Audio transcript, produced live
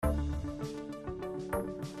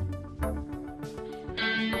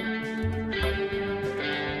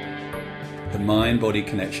Mind-Body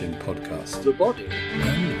Connection podcast. The body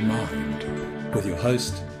and mind. With your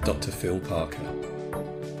host, Dr. Phil Parker.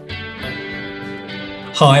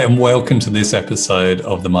 Hi, and welcome to this episode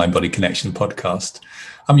of the Mind-Body Connection podcast.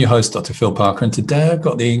 I'm your host, Dr. Phil Parker, and today I've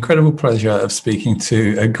got the incredible pleasure of speaking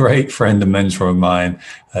to a great friend and mentor of mine,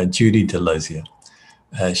 Judy DeLozier.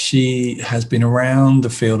 She has been around the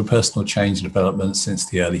field of personal change and development since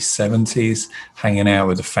the early 70s, hanging out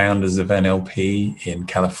with the founders of NLP in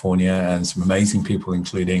California and some amazing people,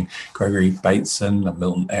 including Gregory Bateson and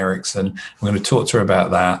Milton Erickson. We're going to talk to her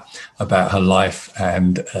about that, about her life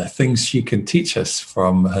and things she can teach us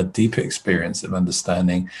from her deep experience of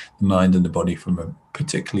understanding the mind and the body from a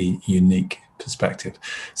particularly unique perspective.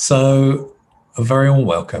 So a very warm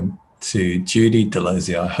welcome to Judy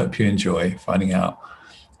DeLozier. I hope you enjoy finding out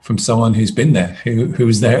from someone who's been there, who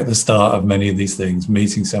was there at the start of many of these things,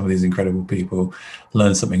 meeting some of these incredible people,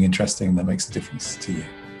 learn something interesting that makes a difference to you.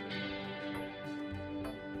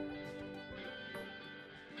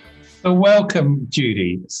 So welcome,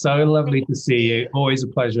 Judy. So lovely to see you. Always a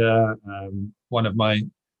pleasure. One of my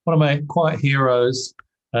quiet heroes.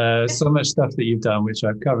 So much stuff that you've done, which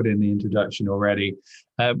I've covered in the introduction already.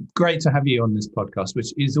 Great to have you on this podcast,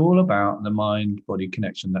 which is all about the mind-body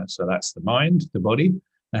connection. So that's the mind, the body,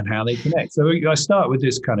 and how they connect. So I start with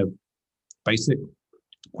this kind of basic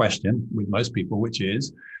question with most people, which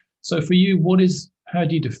is, so for you, how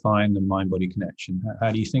do you define the mind-body connection? How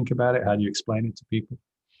do you think about it? How do you explain it to people?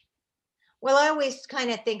 Well, I always kind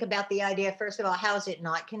of think about the idea, first of all, how is it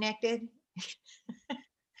not connected?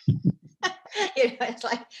 It's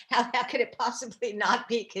like, how could it possibly not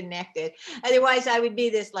be connected? Otherwise, I would be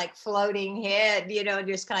this like floating head,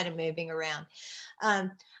 just kind of moving around.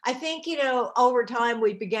 I think, over time,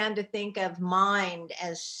 we began to think of mind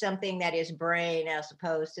as something that is brain as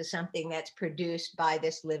opposed to something that's produced by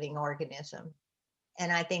this living organism.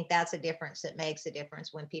 And I think that's a difference that makes a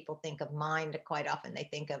difference. When people think of mind, quite often they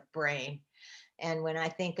think of brain. And when I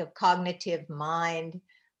think of cognitive mind,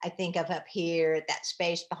 I think of up here, that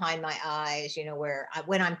space behind my eyes,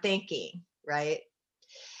 when I'm thinking, right?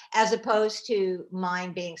 As opposed to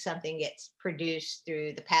mind being something that's produced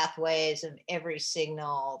through the pathways of every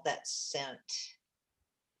signal that's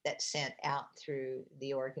sent out through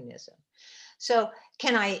the organism. So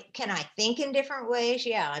can I think in different ways?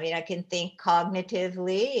 Yeah, I mean, I can think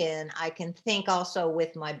cognitively, and I can think also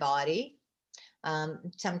with my body.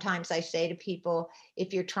 Sometimes I say to people,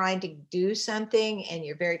 if you're trying to do something and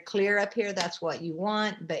you're very clear up here, that's what you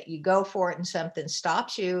want, but you go for it and something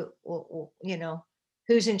stops you,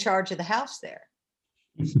 who's in charge of the house there?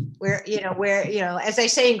 where, as they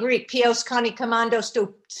say in Greek, Pios kani komando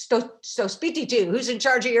sto spititu, who's in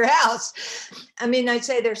charge of your house? I mean, I'd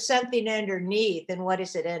say there's something underneath. And what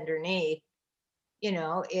is it underneath?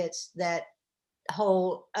 It's that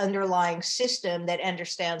whole underlying system that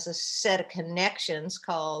understands a set of connections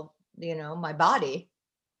called, my body.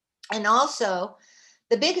 And also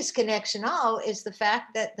the biggest connection is the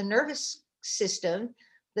fact that the nervous system,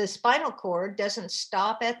 the spinal cord, doesn't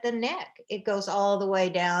stop at the neck. It goes all the way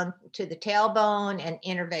down to the tailbone and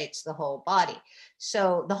innervates the whole body.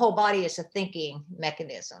 So the whole body is a thinking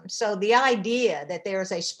mechanism. So the idea that there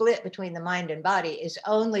is a split between the mind and body is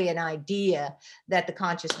only an idea that the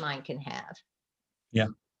conscious mind can have.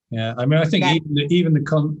 Yeah. I mean, I think even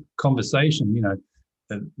the conversation,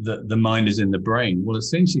 the mind is in the brain. Well, as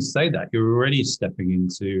soon as you say that, you're already stepping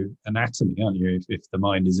into anatomy, aren't you? If the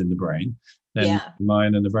mind is in the brain, then the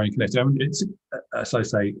mind and the brain connect. I mean, it's, as I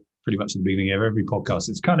say, pretty much at the beginning of every podcast,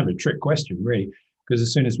 it's kind of a trick question, really, because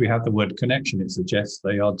as soon as we have the word connection, it suggests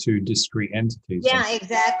they are two discrete entities. Yeah,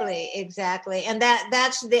 exactly. And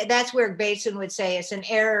that's where Bateson would say it's an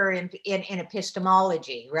error in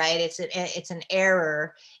epistemology, right? It's an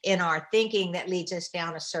error in our thinking that leads us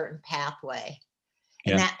down a certain pathway.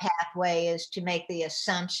 And that pathway is to make the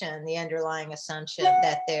underlying assumption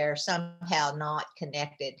that they're somehow not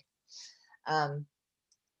connected. And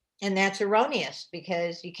that's erroneous,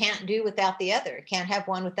 because you can't do without the other. You can't have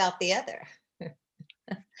one without the other.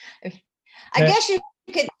 I guess you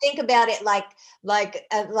could think about it like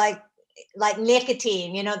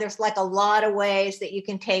nicotine. There's like a lot of ways that you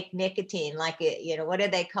can take nicotine. Like what do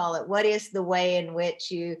they call it? What is the way in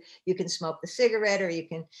which you can smoke the cigarette, or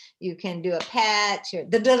you can do a patch, or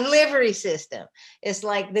the delivery system? It's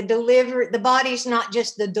like the body's not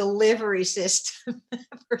just the delivery system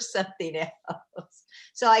for something else.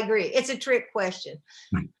 So I agree. It's a trick question.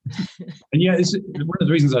 And it's one of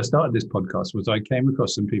the reasons I started this podcast was I came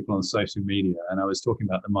across some people on social media, and I was talking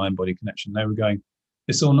about the mind-body connection. They were going,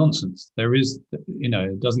 it's all nonsense. There is,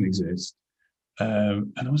 it doesn't exist.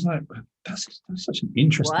 And I was like, that's such an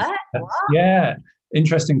interesting, What? yeah,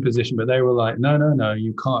 interesting position. But they were like, no,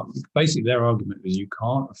 you can't. Basically, their argument was you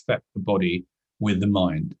can't affect the body with the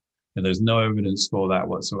mind. And there's no evidence for that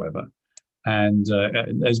whatsoever. And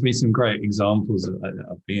there's been some great examples.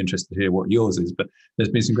 I'd be interested to hear what yours is, but there's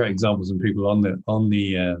been some great examples of people on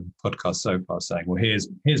the podcast so far saying, well,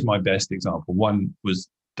 here's my best example. One was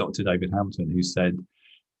Dr. David Hampton, who said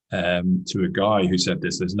to a guy who said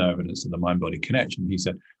there's no evidence of the mind-body connection. He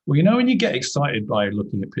said, well, when you get excited by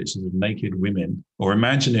looking at pictures of naked women or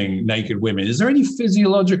imagining naked women, is there any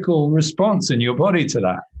physiological response in your body to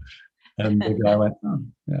that? And the guy went, oh,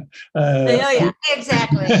 yeah. Yeah,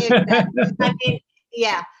 exactly. I mean,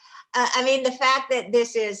 yeah. I mean, the fact that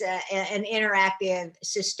this is an interactive,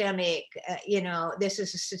 systemic, this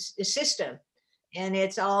is a system, and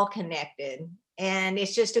it's all connected. And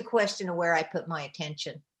it's just a question of where I put my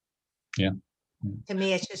attention. Yeah. To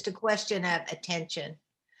me, it's just a question of attention.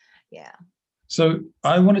 Yeah. So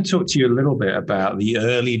I want to talk to you a little bit about the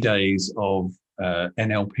early days of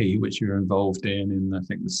NLP, which you were involved in I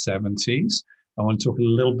think the 70s. I want to talk a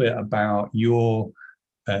little bit about your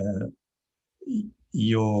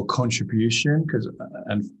contribution,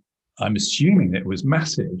 and I'm assuming it was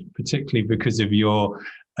massive, particularly because of your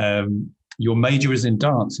major was in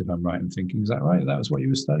dance, if I'm right in thinking. Is that right? That was what you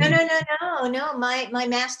were studying? No. My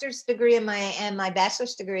master's degree and my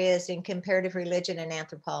bachelor's degree is in comparative religion and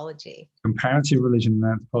anthropology. Comparative religion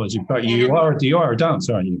and anthropology. But you are a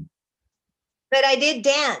dancer, aren't you? But I did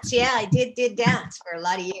dance. Yeah, I did dance for a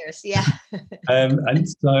lot of years. Yeah. And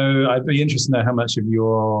so I'd be interested to know how much of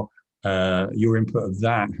your input of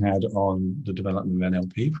that had on the development of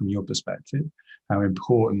NLP from your perspective, how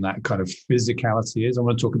important that kind of physicality is. I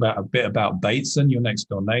want to talk a bit about Bateson, your next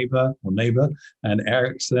door neighbor, and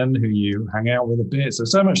Erickson, who you hang out with a bit.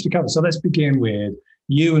 So much to cover. So let's begin with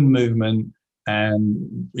you and movement.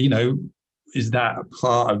 And, is that a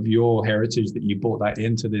part of your heritage that you brought that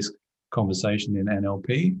into this conversation in NLP,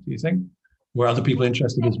 do you think? Were other people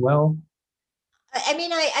interested as well? I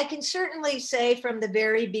mean, I can certainly say from the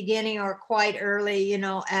very beginning or quite early,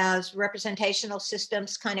 as representational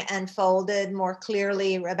systems kind of unfolded more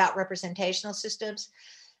clearly about representational systems,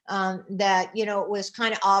 that, it was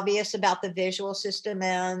kind of obvious about the visual system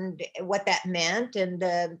and what that meant and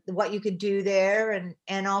what you could do there,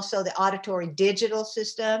 and also the auditory digital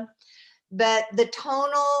system. But the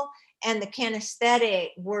tonal and the kinesthetic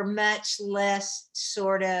were much less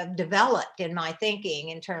sort of developed in my thinking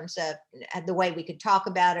in terms of the way we could talk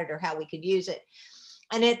about it or how we could use it.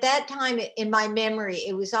 And at that time, in my memory,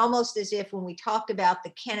 it was almost as if when we talked about the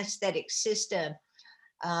kinesthetic system,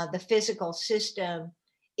 the physical system,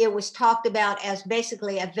 it was talked about as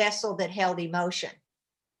basically a vessel that held emotion,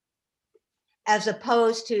 as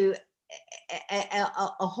opposed to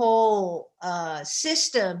a whole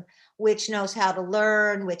system which knows how to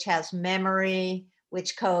learn, which has memory,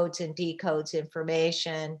 which codes and decodes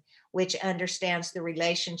information, which understands the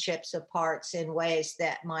relationships of parts in ways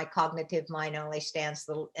that my cognitive mind only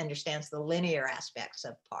understands the linear aspects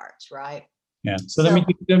of parts, right? Yeah. So let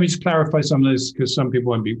me just clarify some of this, because some people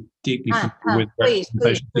won't be deeply familiar with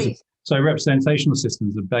representation. Please. So representational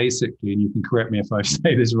systems are basically, and you can correct me if I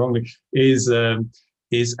say this wrongly,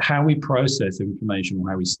 is how we process information or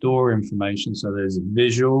how we store information. So there's a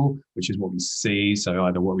visual, which is what we see. So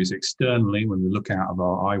either what we see externally when we look out of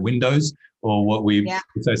our eye windows, or what we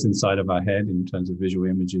process inside of our head in terms of visual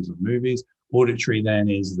images of movies. Auditory then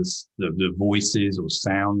is the voices or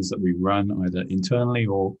sounds that we run either internally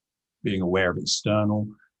or being aware of external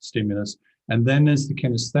stimulus. And then there's the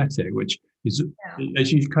kinesthetic, which is,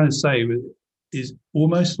 as you kind of say, is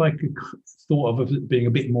almost like a thought of it being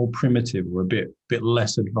a bit more primitive or a bit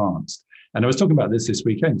less advanced. And I was talking about this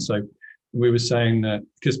weekend. So we were saying that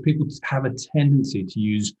because people have a tendency to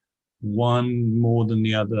use one more than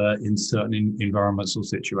the other in certain environmental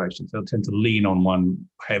situations. They'll tend to lean on one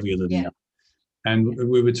heavier than the other. And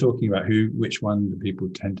we were talking about which one do people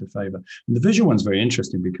tend to favor. And the visual one's very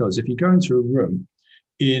interesting, because if you go into a room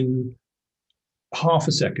in half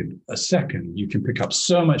a second, you can pick up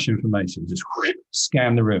so much information, just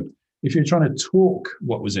scan the room. If you're trying to talk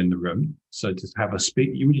what was in the room, so to have a speak,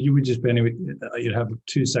 you would just be you'd have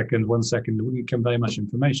 2 seconds, 1 second, it wouldn't convey much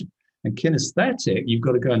information. And kinesthetic, you've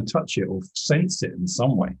got to go and touch it or sense it in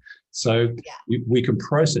some way. So we can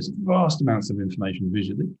process vast amounts of information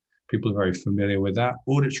visually. People are very familiar with that.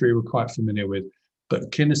 Auditory, we're quite familiar with, but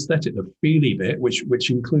kinesthetic, the feely bit, which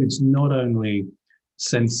includes not only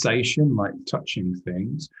sensation, like touching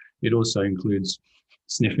things, it also includes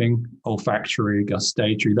sniffing, olfactory,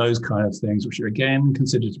 gustatory, those kind of things, which are again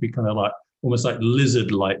considered to be kind of like almost like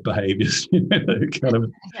lizard-like behaviors, kind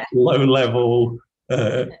of low-level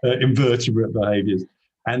invertebrate behaviors,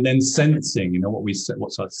 and then sensing, what we said,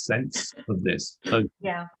 what's our sense of this? So,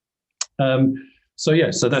 Yeah.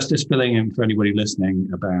 So that's just filling in for anybody listening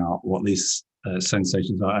about what these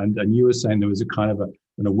sensations are. And you were saying there was a kind of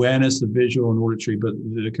an awareness of visual and auditory, but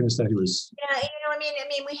the kinesthetic was. Yeah, I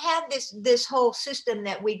mean, we have this whole system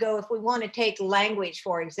that we go, if we want to take language,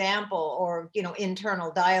 for example, or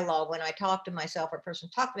internal dialogue. When I talk to myself or person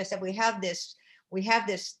talk to myself, we have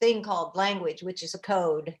this thing called language, which is a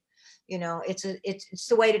code. It's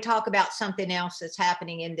the way to talk about something else that's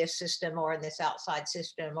happening in this system or in this outside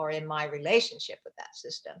system or in my relationship with that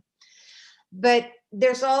system. But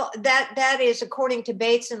there's all that is, according to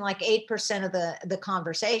Bateson, like 8% of the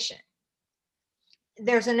conversation.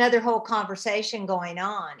 There's another whole conversation going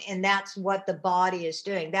on, and that's what the body is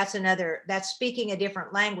doing. That's speaking a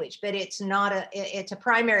different language, but it's a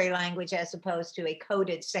primary language as opposed to a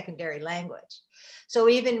coded secondary language. So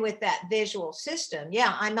even with that visual system,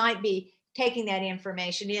 yeah, I might be taking that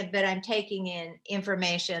information in, but I'm taking in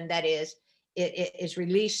information that is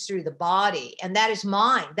released through the body, and that is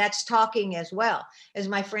mine. That's talking as well. As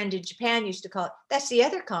my friend in Japan used to call it, that's the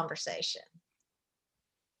other conversation.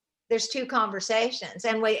 There's two conversations,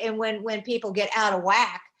 and when people get out of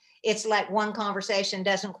whack, it's like one conversation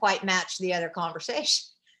doesn't quite match the other conversation,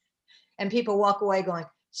 and people walk away going,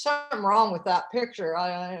 something wrong with that picture.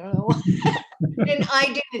 I don't know. And I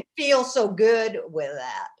didn't feel so good with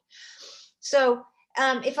that. So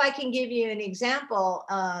if I can give you an example,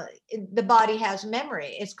 the body has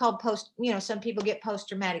memory. It's called some people get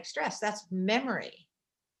post-traumatic stress. That's memory.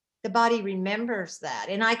 The body remembers that.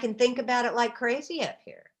 And I can think about it like crazy up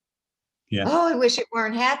here. Yeah. Oh, I wish it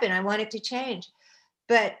weren't happening. I want it to change.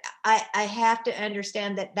 But I have to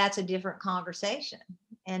understand that that's a different conversation.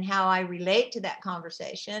 And how I relate to that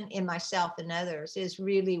conversation in myself and others is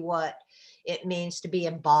really what it means to be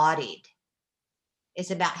embodied.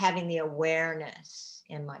 It's about having the awareness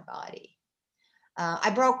in my body.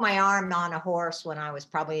 I broke my arm on a horse when I was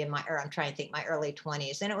probably my early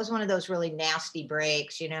 20s. And it was one of those really nasty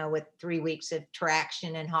breaks, with 3 weeks of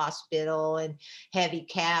traction in hospital and heavy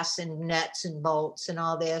casts and nuts and bolts and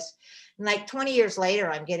all this. And like 20 years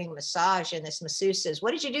later, I'm getting a massage, and this masseuse says,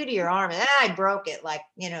 "What did you do to your arm?" And I broke it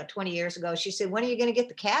 20 years ago. She said, "When are you going to get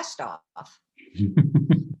the cast off?"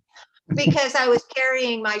 Because I was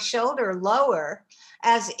carrying my shoulder lower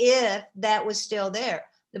as if that was still there.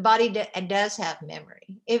 The body does have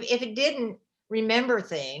memory. If it didn't remember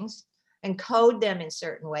things and code them in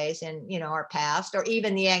certain ways in our past, or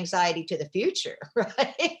even the anxiety to the future,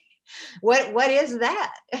 right? What is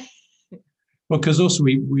that? Well, because also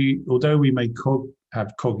we although we may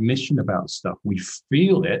have cognition about stuff, we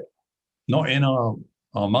feel it not in our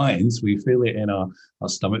minds. We feel it in our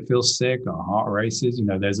stomach feels sick, our heart races.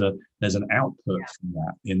 There's an output from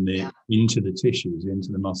that into the tissues,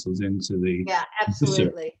 into the muscles, into the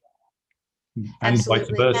absolutely, and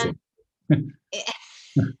absolutely. vice versa.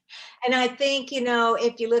 And I think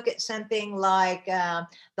if you look at something like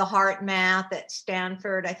the heart math at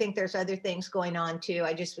Stanford, I think there's other things going on too.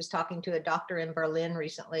 I just was talking to a doctor in Berlin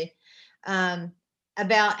recently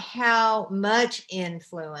about how much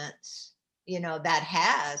influence that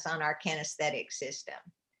has on our kinesthetic system.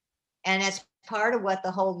 And as part of what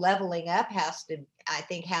the whole leveling up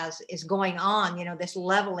is going on, this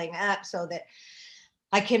leveling up so that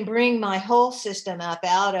I can bring my whole system up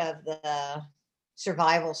out of the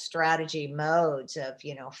survival strategy modes of,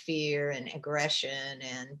 fear and aggression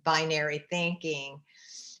and binary thinking,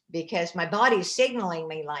 because my body's signaling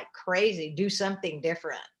me like crazy, do something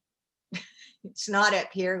different. It's not up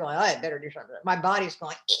here going, oh, I better do something. My body's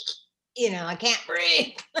going, I can't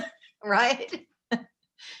breathe, right?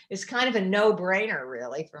 It's kind of a no-brainer,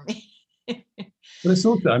 really, for me. But it's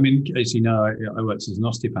also, as you know, I worked as an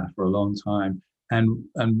osteopath for a long time, and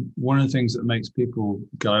one of the things that makes people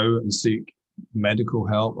go and seek medical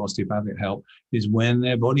help, osteopathic help, is when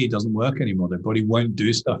their body doesn't work anymore. Their body won't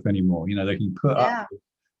do stuff anymore. They can put up with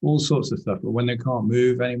all sorts of stuff, but when they can't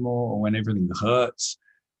move anymore, or when everything hurts,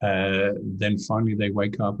 then finally they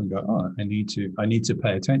wake up and go, oh, I need to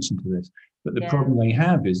pay attention to this. But the problem they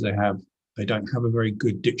have is they don't have a very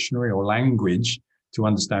good dictionary or language to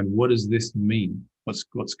understand, what does this mean? What's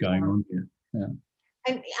going on here?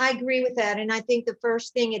 Yeah. I agree with that. And I think the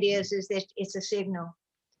first thing it is that it's a signal,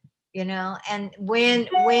 and when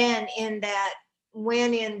in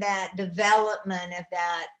that development of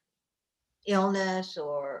that illness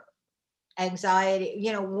or anxiety,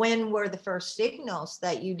 when were the first signals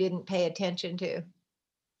that you didn't pay attention to?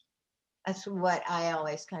 That's what I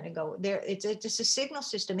always kind of go there. It's just a signal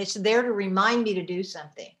system. It's there to remind me to do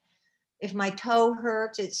something. If my toe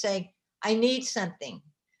hurts, it's saying, I need something.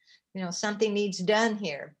 Something needs done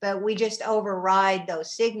here. But we just override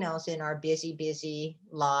those signals in our busy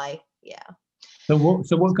life. Yeah. So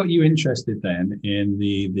what got you interested then in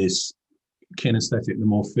this kinesthetic, the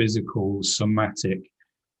more physical, somatic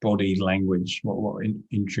body language? What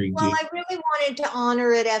intrigued Well, you? I really wanted to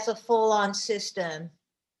honor it as a full-on system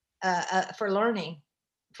for learning,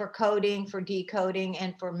 for coding, for decoding,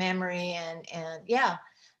 and for memory, and yeah,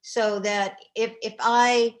 so that if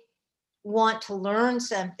I want to learn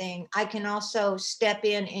something, I can also step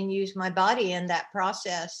in and use my body in that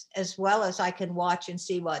process, as well as I can watch and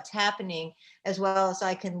see what's happening, as well as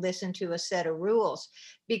I can listen to a set of rules.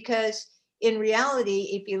 Because in reality,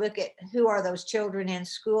 if you look at who are those children in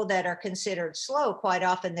school that are considered slow, quite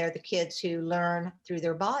often they're the kids who learn through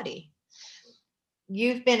their body.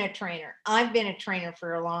 You've been a trainer. I've been a trainer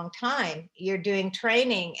for a long time. You're doing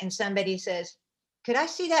training and somebody says, could I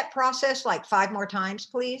see that process like 5 more times,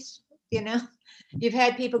 please? You've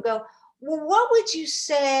had people go, well, what would you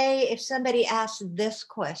say if somebody asked this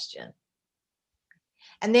question?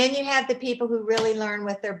 And then you have the people who really learn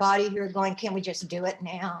with their body who are going, can we just do it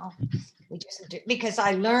now? We just do, because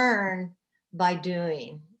I learn by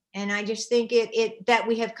doing. And I just think that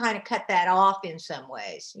we have kind of cut that off in some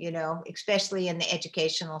ways, especially in the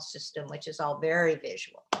educational system, which is all very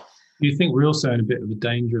visual. Do you think we're also in a bit of a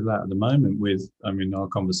danger of that at the moment with, our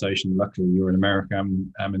conversation, luckily you're in America,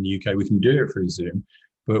 I'm in the UK, we can do it through Zoom,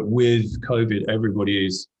 but with COVID, everybody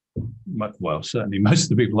is, well, certainly most of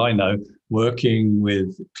the people I know, working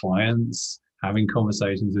with clients, having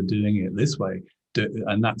conversations are doing it this way.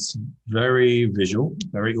 And that's very visual,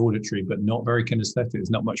 very auditory, but not very kinesthetic. There's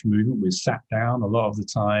not much movement. We're sat down a lot of the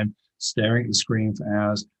time, staring at the screen for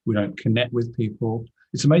hours. We don't connect with people.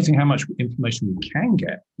 It's amazing how much information we can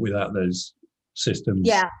get without those systems,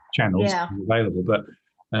 channels available. But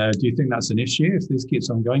do you think that's an issue if this keeps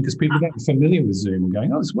on going? Because people get familiar with Zoom and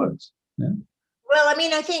going, oh, this works. Yeah. Well, I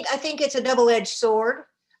think it's a double-edged sword.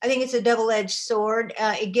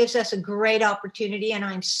 It gives us a great opportunity, and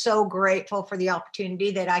I'm so grateful for the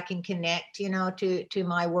opportunity that I can connect, to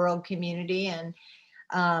my world community. And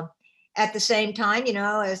at the same time,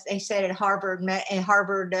 as they said at Harvard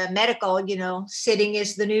Medical, sitting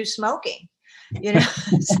is the new smoking.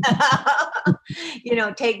 So,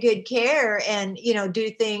 take good care and do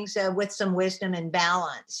things with some wisdom and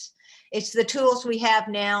balance. It's the tools we have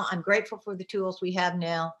now. I'm grateful for the tools we have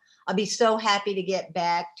now. I'll be so happy to get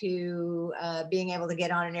back to being able to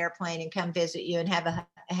get on an airplane and come visit you and have a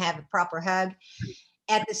proper hug.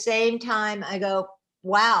 At the same time, I go,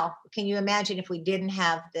 wow, can you imagine if we didn't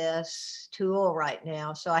have this tool right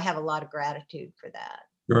now? So I have a lot of gratitude for that.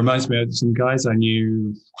 It reminds me of some guys I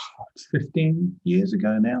knew 15 years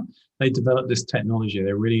ago now. They developed this technology.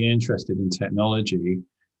 They're really interested in technology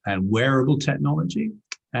and wearable technology.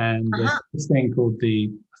 And this thing called I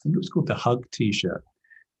think it was called the Hug T-shirt.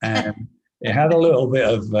 And it had a little bit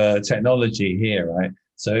of technology here, right?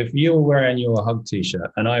 So if you were wearing your Hug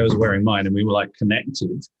T-shirt and I was wearing mine and we were like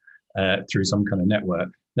connected through some kind of network,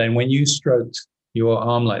 then when you stroked your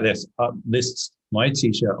arm like this, my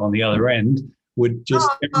T-shirt on the other end would just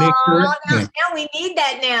now we need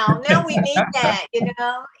that now we need that,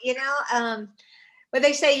 but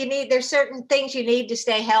they say there's certain things you need to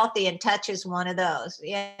stay healthy, and touch is one of those,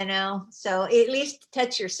 so at least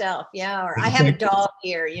touch yourself. Or I have a dog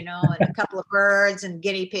here, and a couple of birds and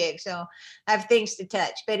guinea pigs, so I have things to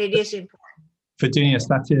touch, but it is important. Virginia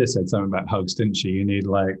Satir said something about hugs, didn't she? You need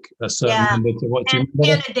like a certain number to watch.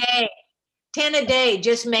 10 a day,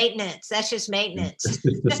 just maintenance. That's just maintenance. Just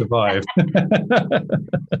to survive.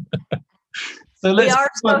 So we are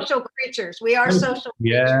social creatures.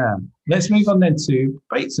 Yeah. Let's move on then to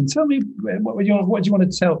Bateson. Tell me, what do you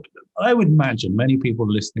want to tell? I would imagine many people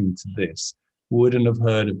listening to this wouldn't have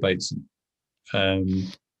heard of Bateson.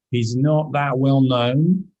 He's not that well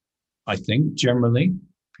known, I think, generally.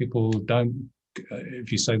 People don't,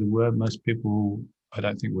 if you say the word, most people, I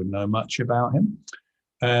don't think, would know much about him.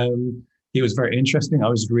 He was very interesting. I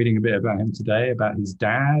was reading a bit about him today, about his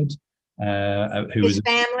dad, his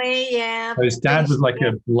family. Yeah. His dad was like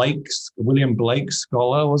a William Blake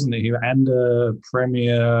scholar, wasn't he? And a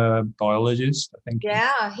premier biologist, I think.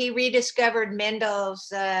 Yeah, he rediscovered Mendel's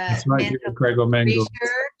that's right, Gregor Mendel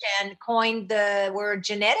research and coined the word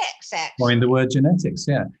genetics. Actually, coined the word genetics,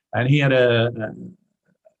 yeah. And he had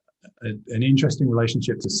an interesting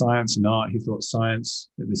relationship to science and art. He thought science,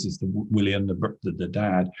 this is William, the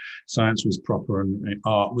dad, science was proper and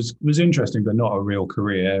art was interesting, but not a real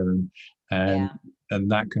career and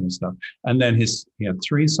that kind of stuff. And then he had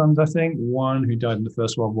 3 sons, I think. One who died in the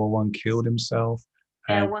First World War, one killed himself.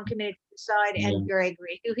 one committed suicide, Yeah. and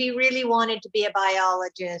Gregory, who he really wanted to be a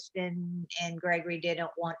biologist, and Gregory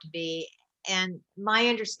didn't want to be. And my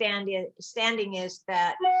understanding is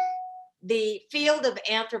that the field of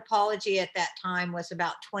anthropology at that time was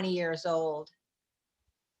about 20 years old.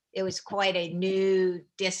 It was quite a new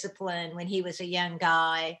discipline when he was a young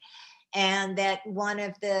guy, and that one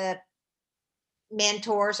of the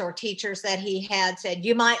mentors or teachers that he had said,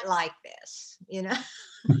 "You might like this, you know."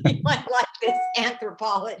 You might like this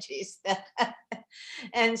anthropology stuff.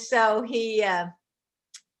 And so he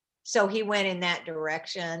went in that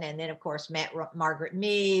direction, and then of course met Margaret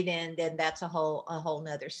Mead, and then that's a whole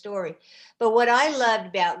nother story. But what I loved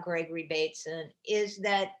about Gregory Bateson is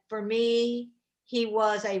that for me, he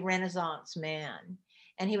was a Renaissance man.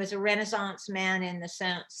 And he was a Renaissance man in the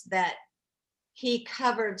sense that he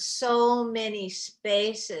covered so many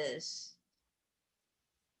spaces,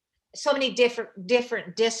 so many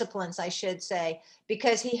different disciplines, I should say,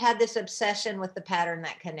 because he had this obsession with the pattern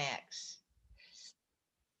that connects.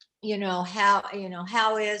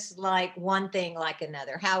 How is like one thing like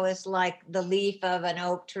another? How is like the leaf of an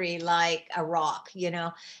oak tree like a rock?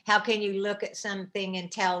 How can you look at something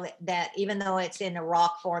and tell that even though it's in a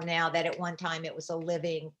rock form now, that at one time it was a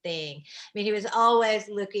living thing? I mean, he was always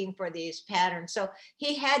looking for these patterns. So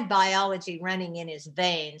he had biology running in his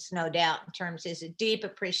veins, no doubt, in terms of his deep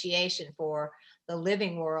appreciation for the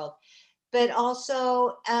living world, but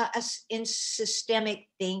also in systemic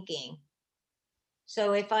thinking.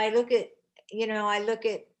 So if I look at,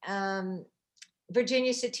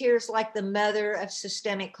 Virginia Satir's like the mother of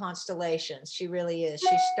systemic constellations. She really is.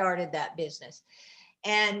 She started that business.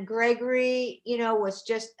 And Gregory, was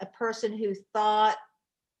just a person who thought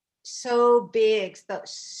so big, thought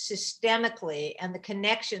systemically, and the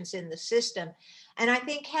connections in the system. And I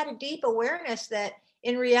think had a deep awareness that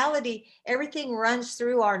in reality, everything runs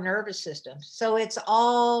through our nervous system. So it's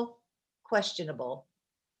all questionable.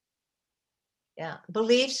 Yeah,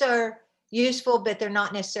 beliefs are useful, but they're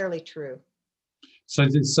not necessarily true. So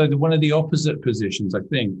one of the opposite positions, I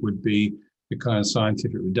think, would be the kind of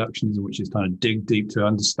scientific reductionism, which is kind of dig deep to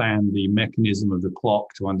understand the mechanism of the clock,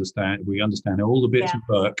 if we understand how all the bits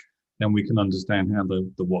work, then we can understand how the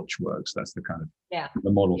watch works. That's the kind of the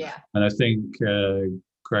model. Yeah. And I think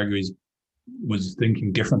Gregory was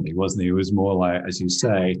thinking differently, wasn't he? It was more like, as you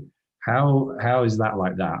say, how is that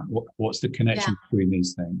like that? What's the connection between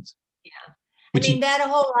these things? Yeah. That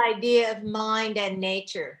whole idea of mind and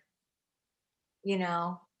nature,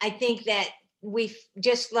 I think that we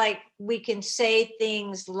can say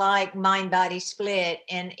things like mind body split,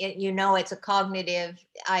 and it's a cognitive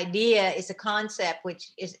idea, it's a concept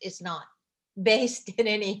which is not based in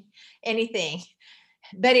anything,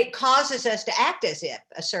 but it causes us to act as if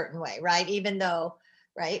a certain way, right? Even though,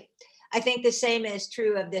 right? I think the same is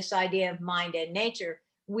true of this idea of mind and nature.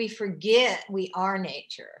 We forget we are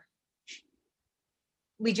nature.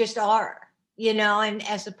 We just are, and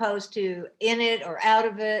as opposed to in it or out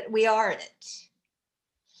of it, we are it.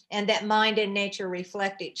 And that mind and nature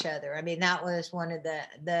reflect each other. That was one of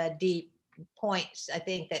the deep points, I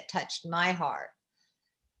think, that touched my heart.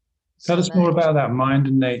 Tell us more about that. Mind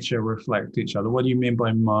and nature reflect each other. What do you mean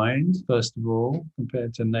by mind, first of all,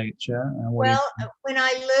 compared to nature? And when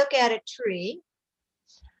I look at a tree,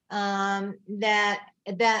 at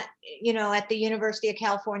the University of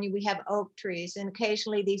California, we have oak trees, and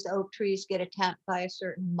occasionally these oak trees get attacked by a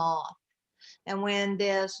certain moth. And when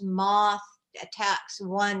this moth attacks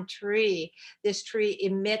one tree, this tree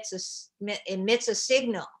emits a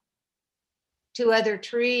signal to other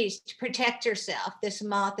trees to protect yourself. This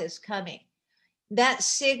moth is coming. That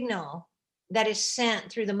signal that is sent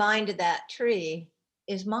through the mind of that tree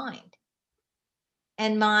is mind.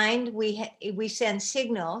 And mind, we send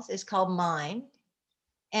signals, it's called mind,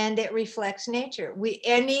 and it reflects nature.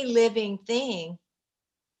 Any living thing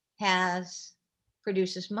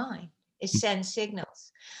produces mind. It sends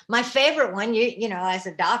signals. My favorite one, as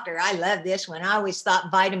a doctor, I love this one. I always thought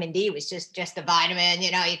vitamin D was just a vitamin,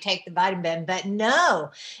 you take the vitamin, but no,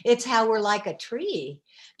 it's how we're like a tree,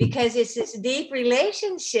 because it's this deep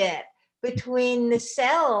relationship between the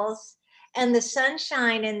cells and the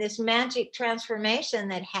sunshine, and this magic transformation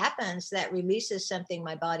that happens that releases something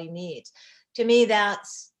my body needs. To me,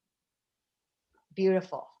 that's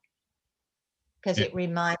beautiful, because it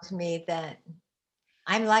reminds me that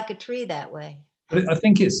I'm like a tree that way. But I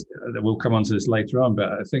think we'll come on to this later on,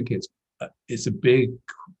 but I think it's a big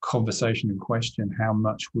conversation and question how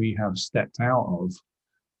much we have stepped out of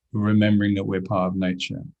remembering that we're part of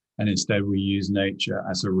nature. And instead we use nature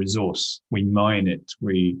as a resource. We mine it,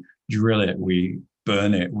 we drill it, we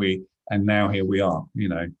burn it, and now here we are,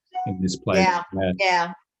 in this place.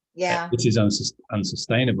 Yeah. Yeah. This is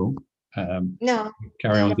unsustainable. No,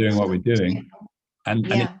 Carry no, on doing it's what not we're doing. sustainable. And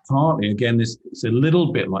it's Yeah. partly, again, it's a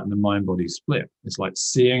little bit like the mind-body split. It's like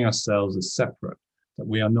seeing ourselves as separate, that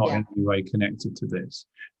we are not Yeah. in any way connected to this,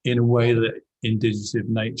 in a way Yeah. that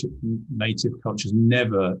native cultures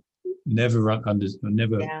never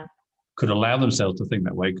Yeah. could allow themselves to think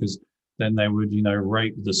that way, because then they would,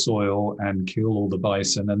 rape the soil and kill all the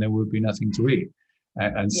bison, and there would be nothing to eat.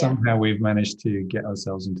 And Yeah. somehow we've managed to get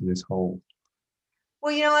ourselves into this hole.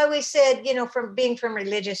 Well, I always said, from being from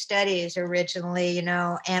religious studies originally,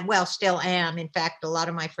 and well, still am. In fact, a lot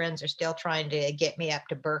of my friends are still trying to get me up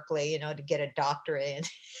to Berkeley, to get a doctorate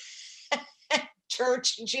in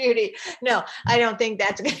church, Judy. No, I don't think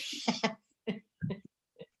that's going to happen.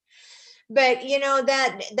 But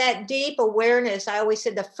that deep awareness, I always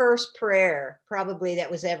said the first prayer probably that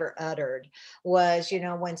was ever uttered was,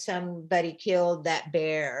 when somebody killed that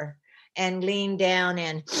bear and leaned down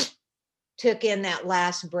and took in that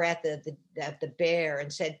last breath of the bear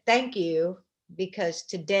and said, "Thank you, because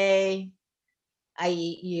today I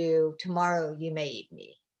eat you, tomorrow you may eat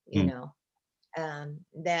me." Mm.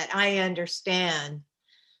 That I understand,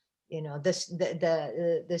 this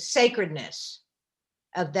the sacredness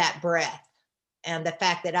of that breath and the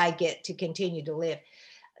fact that I get to continue to live.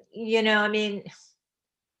 I mean,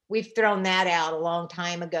 we've thrown that out a long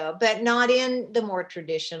time ago, but not in the more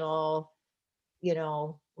traditional,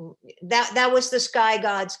 that was the sky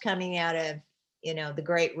gods coming out of, the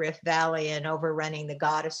Great Rift Valley and overrunning the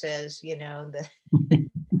goddesses, Well,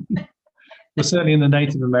 certainly in the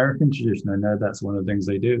Native American tradition, I know that's one of the things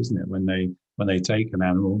they do, isn't it? When they take an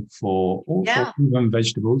animal for yeah, even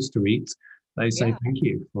vegetables to eat, they say yeah, thank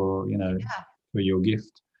you for yeah, for your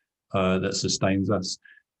gift that sustains us,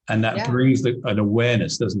 and that yeah, brings an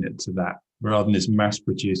awareness, doesn't it, to that, rather than this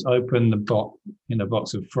mass-produced. Open the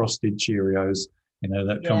box of frosted Cheerios,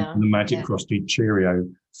 that come yeah, from the Magic yeah. Frosted Cheerio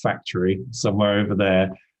factory somewhere over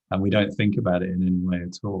there, and we don't think about it in any way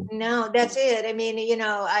at all. No, that's it. I mean,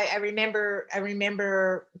 I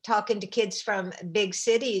remember talking to kids from big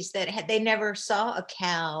cities that they never saw a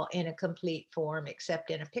cow in a complete form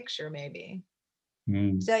except in a picture, maybe.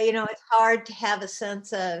 Mm. So, it's hard to have a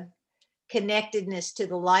sense of connectedness to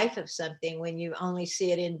the life of something when you only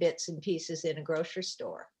see it in bits and pieces in a grocery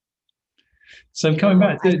store. So coming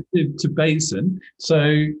back to Bateson,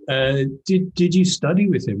 so did you study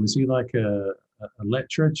with him? Was he like a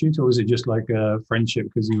lecturer, tutor, or was it just like a friendship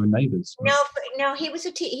because you were neighbors? No, he was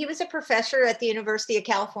a professor at the University of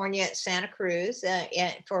California at Santa Cruz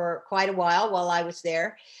for quite a while I was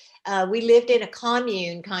there. We lived in a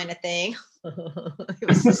commune kind of thing. It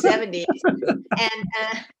was the 70s. And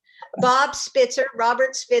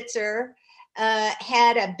Robert Spitzer,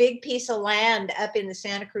 had a big piece of land up in the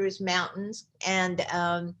Santa Cruz Mountains, and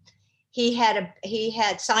he had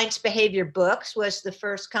Science Behavior Books was the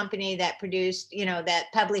first company that produced, that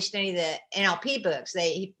published any of the NLP books.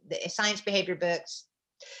 The Science Behavior Books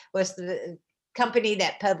was the company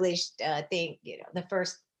that published, I think, the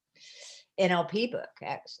first NLP book,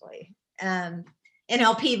 actually.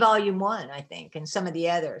 NLP Volume 1, I think, and some of the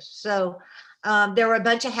others. So there were a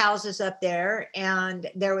bunch of houses up there, and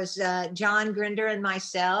there was John Grinder and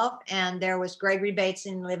myself, and there was Gregory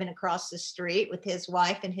Bateson living across the street with his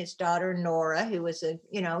wife and his daughter, Nora, who was a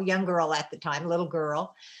young girl at the time, little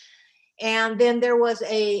girl. And then there was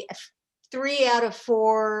 3 out of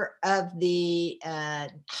 4 of the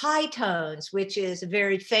High Tones, which is a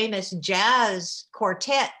very famous jazz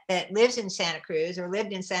quartet that lives in Santa Cruz, or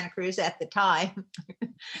lived in Santa Cruz at the time.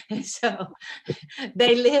 So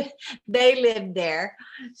they lived there.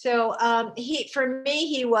 So for me,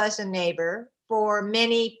 he was a neighbor. For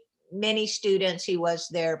many students, he was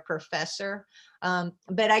their professor.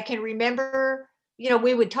 But I can remember,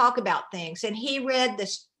 we would talk about things, and he read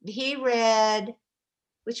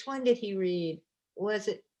which one did he read?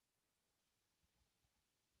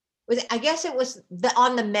 I guess it was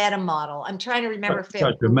on the meta model. I'm trying to remember if it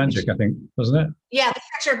Structure of Magic, I think, wasn't it? Yeah, The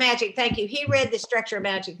Structure of Magic. Thank you. He read The Structure of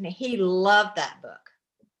Magic, and he loved that book.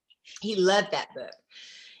 He loved that book.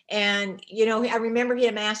 And, I remember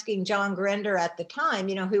him asking John Grinder at the time,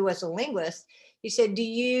 who was a linguist. He said, do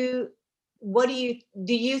you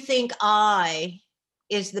think I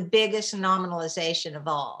is the biggest nominalization of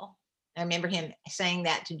all? I remember him saying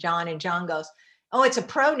that to John, and John goes, "Oh, it's a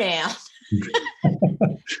pronoun." I'm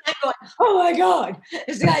going, "Oh my God,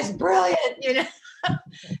 this guy's brilliant,"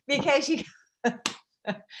 because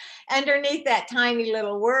underneath that tiny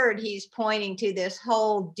little word, he's pointing to this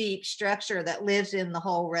whole deep structure that lives in the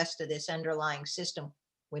whole rest of this underlying system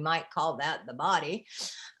we might call that the body,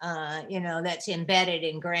 that's embedded,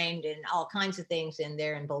 ingrained in all kinds of things in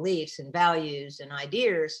there, and beliefs and values and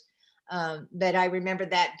ideas. But I remember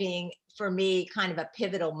that being, for me, kind of a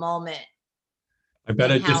pivotal moment. I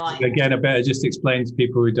better just explain to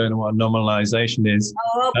people who don't know what normalization is.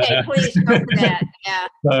 Oh, okay, please go for that. Yeah.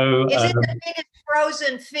 So, is it the biggest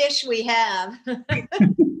frozen fish we have?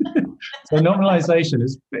 So normalization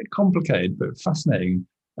is a bit complicated, but fascinating.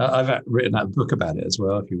 I've written a book about it as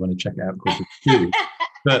well, if you want to check it out.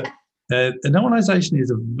 But a normalization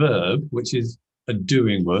is a verb, which is a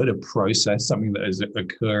doing word, a process, something that is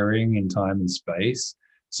occurring in time and space.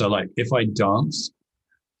 So like if I dance,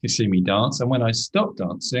 you see me dance, and when I stop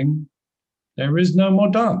dancing, there is no more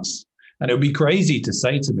dance. And it would be crazy to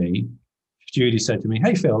say to me, if Judy said to me,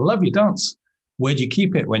 hey, Phil, I love your dance. Where do you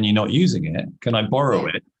keep it when you're not using it? Can I borrow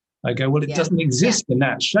it? I go, well, it doesn't exist in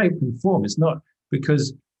that shape and form. It's not,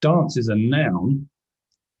 because dance is a noun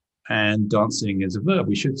and dancing is a verb.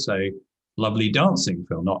 We should say, lovely dancing,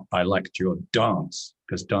 Phil, not I liked your dance,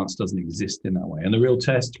 because dance doesn't exist in that way. And the real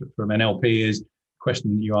test from NLP is, the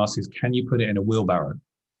question you ask is, can you put it in a wheelbarrow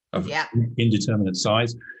of indeterminate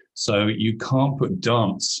size? So you can't put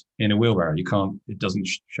dance in a wheelbarrow. You can't, it doesn't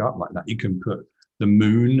show up like that. You can put the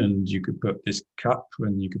moon, and you could put this cup,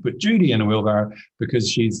 and you could put Judy in a wheelbarrow,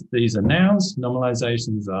 because these are nouns,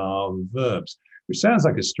 normalizations are verbs, which sounds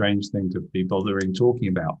like a strange thing to be bothering talking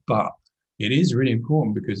about, but it is really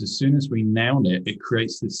important, because as soon as we noun it, it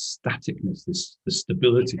creates this staticness, this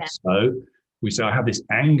stability. So we say, I have this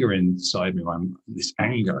anger inside me.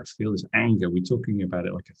 I feel this anger. We're talking about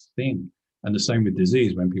it like a thing. And the same with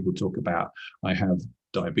disease. When people talk about, I have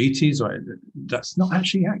diabetes, that's not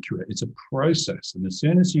actually accurate. It's a process. And as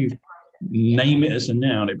soon as you name it as a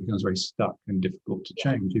noun, it becomes very stuck and difficult to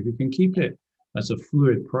change. If you can keep it as a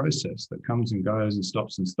fluid process that comes and goes and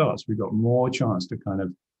stops and starts, we've got more chance to kind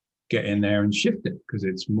of get in there and shift it, because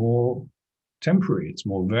it's more temporary, it's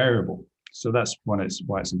more variable. So that's why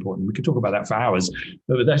it's important. We could talk about that for hours,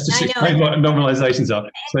 but that's just explain what normalizations are.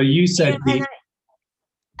 So you said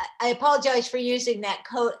I apologize for using that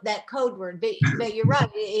code word, but you're right.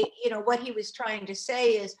 What he was trying to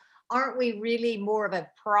say is, aren't we really more of a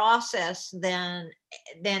process than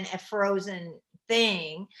a frozen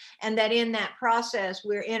thing? And that in that process,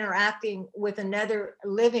 we're interacting with another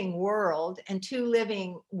living world, and two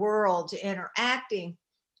living worlds interacting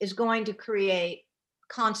is going to create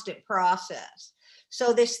constant process.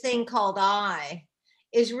 So this thing called I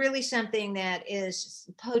is really something that is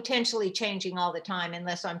potentially changing all the time,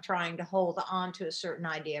 unless I'm trying to hold on to a certain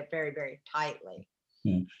idea very, very tightly.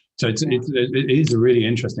 Yeah. So it is a really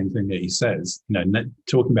interesting thing that he says,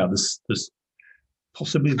 talking about this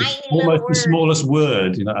possibly almost the smallest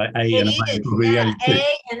word, A and I. Probably A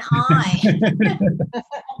and I.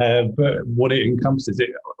 But what it encompasses, it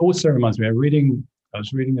also reminds me, I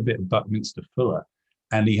was reading a bit of Buckminster Fuller,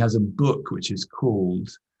 and he has a book which is called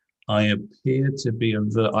I appear to be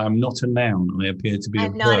I am not a noun. I appear to be a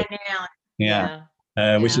verb. I'm not a noun.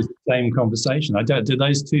 Yeah. Which is the same conversation. Did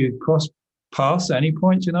those two cross paths at any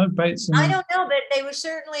point, Bateson? I don't know, but they were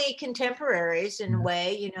certainly contemporaries in a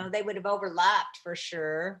way. They would have overlapped for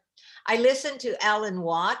sure. I listened to Alan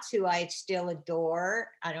Watts, who I still adore.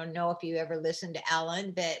 I don't know if you ever listened to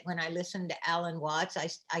Alan, but when I listened to Alan Watts,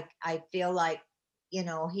 I feel like,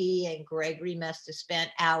 he and Gregory must have spent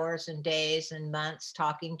hours and days and months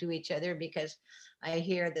talking to each other, because I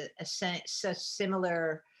hear such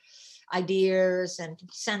similar ideas and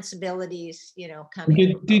sensibilities,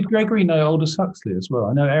 coming. Did Gregory know Aldous Huxley as well?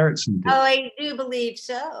 I know Erickson did. Oh, I do believe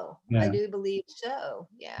so. Yeah. I do believe so.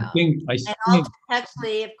 Yeah. I think Aldous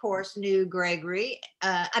Huxley, of course, knew Gregory.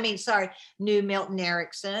 Knew Milton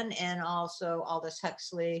Erickson, and also Aldous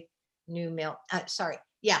Huxley knew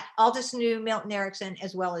Aldous knew Milton Erickson,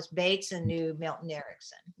 as well as Bateson knew Milton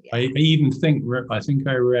Erickson. Yeah. I even think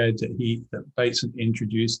I read that Bateson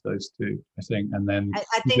introduced those two. I think, and then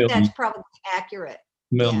I think Milton, that's probably accurate.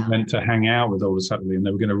 Milton went to hang out with Aldous Huxley, and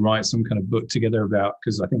they were going to write some kind of book together about,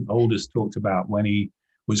 because I think Aldous talked about when he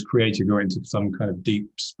was creative, going into some kind of deep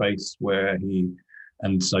space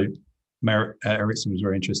and so Erickson was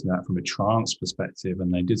very interested in that from a trance perspective,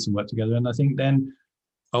 and they did some work together. And I think then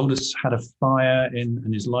Aldous had a fire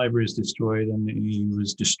and his library is destroyed, and he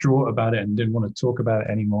was distraught about it and didn't want to talk about it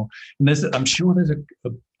anymore. And I'm sure there's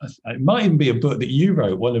it might even be a book that you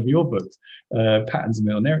wrote, one of your books, Patterns of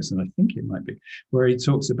Milton Erickson, I think it might be, where he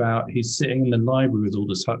talks about he's sitting in the library with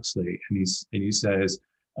Aldous Huxley, and he says,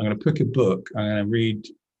 I'm going to pick a book, I'm going to read,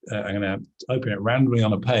 I'm going to open it randomly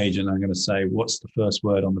on a page, and I'm going to say, what's the first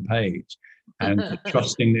word on the page? And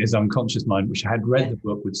trusting his unconscious mind, which had read the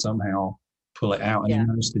book, would somehow pull it out, and he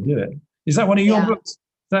managed to do it. Is that one of your books?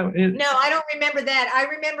 So No, I don't remember that. I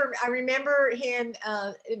remember him,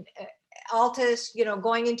 Altus,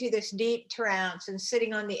 going into this deep trance and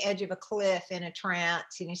sitting on the edge of a cliff in a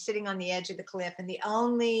trance, and he's sitting on the edge of the cliff, and the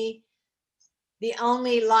only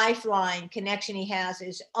lifeline connection he has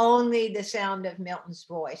is only the sound of Milton's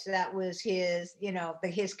voice. That was his,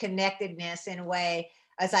 his connectedness, in a way,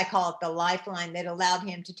 as I call it, the lifeline that allowed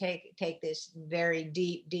him to take this very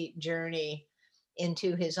deep journey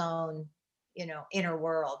into his own, inner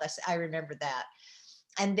world. I remember that.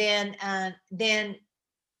 And then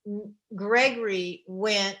Gregory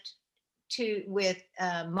went with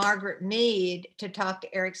Margaret Mead to talk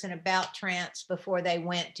to Erickson about trance before they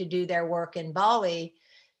went to do their work in Bali,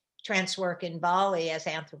 trance work in Bali as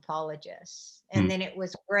anthropologists. And then it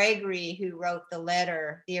was Gregory who wrote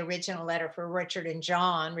the original letter for Richard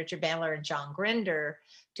Bandler and John Grinder,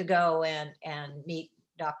 to go and meet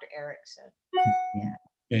Dr. Erickson. Yeah.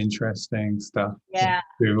 Interesting stuff. Yeah.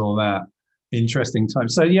 Through all that. Interesting time.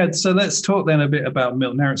 So let's talk then a bit about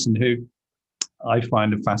Milton Erickson, who I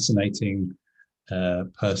find a fascinating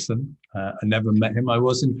person. I never met him. I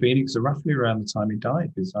was in Phoenix roughly around the time he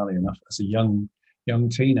died, bizarrely enough, as a young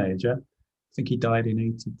teenager. I think he died in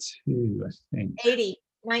 82, I think.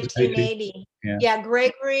 1980. Yeah. Yeah,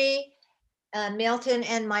 Gregory, Milton,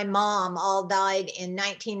 and my mom all died in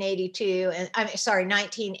 1982. And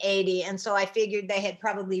 1980. And so I figured they had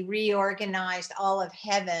probably reorganized all of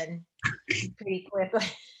heaven pretty quickly.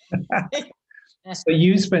 So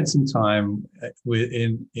you spent some time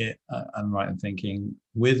I'm right in thinking,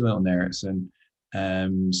 with Milton Erickson,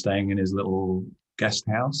 staying in his little guest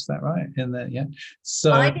house. Is that right?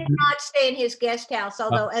 So I did not stay in his guest house,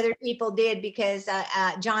 although other people did, because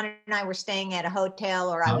John and I were staying at a hotel,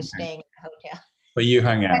 or I was staying at a hotel. But you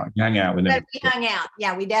hung out. You hung out with him. We hung out.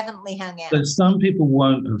 Yeah, we definitely hung out. But some people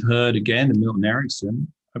won't have heard again of Milton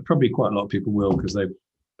Erickson. Probably quite a lot of people will, because they've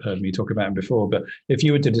heard me talk about him before. But if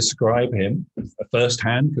you were to describe him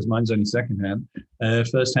firsthand, because mine's only secondhand,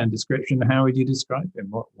 firsthand description, how would you describe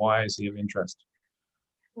him? Why is he of interest?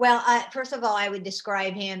 Well, first of all, I would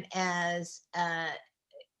describe him as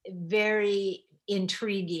very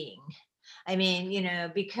intriguing. I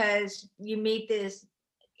mean, because you meet this,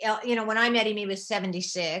 when I met him, he was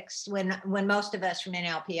 76. When most of us from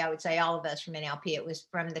NLP, I would say all of us from NLP, it was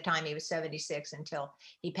from the time he was 76 until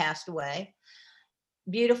he passed away.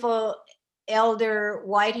 Beautiful, elder,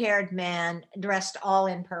 white-haired man, dressed all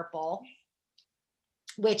in purple,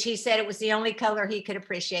 which he said it was the only color he could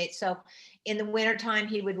appreciate. So in the wintertime,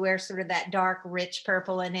 he would wear sort of that dark, rich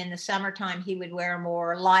purple. And in the summertime, he would wear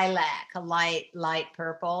more lilac, a light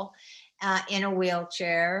purple, in a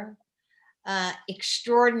wheelchair,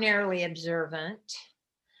 extraordinarily observant,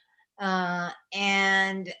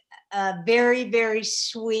 and very, very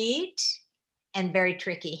sweet, and very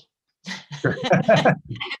tricky.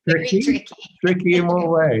 Tricky in what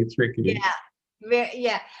way? Tricky.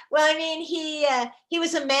 Yeah. Well, I mean, he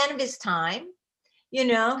was a man of his time. He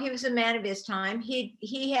was a man of his time.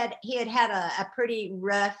 He had a pretty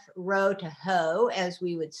rough row to hoe, as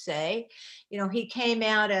we would say. He came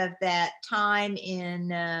out of that time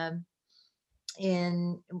in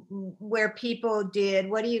where people did,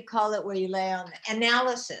 what do you call it, where you lay on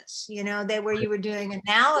analysis, where you were doing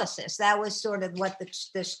analysis. That was sort of what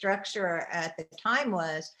the structure at the time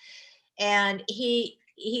was. And he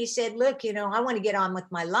said, look, I want to get on with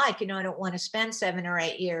my life. I don't want to spend 7 or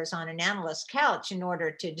 8 years on an analyst's couch in order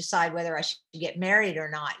to decide whether I should get married or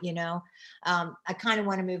not. I kind of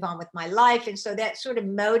want to move on with my life. And so that sort of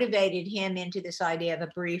motivated him into this idea of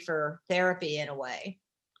a briefer therapy, in a way.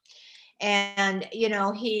 And,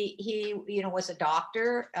 he was a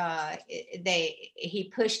doctor.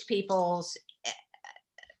 He pushed people's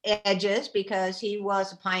edges because he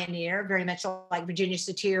was a pioneer, very much like Virginia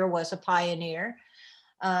Satir was a pioneer,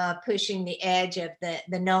 pushing the edge of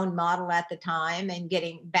the known model at the time and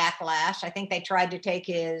getting backlash. I think they tried to take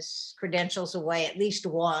his credentials away at least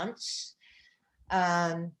once.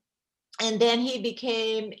 And then he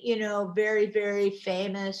became, very, very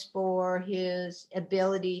famous for his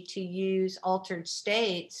ability to use altered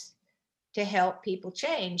states to help people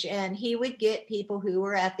change. And he would get people who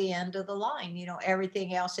were at the end of the line,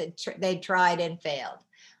 everything else they'd tried and failed.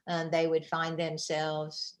 And they would find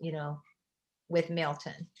themselves, with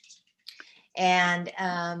Milton. And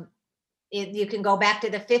you can go back to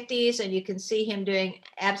the 50s and you can see him doing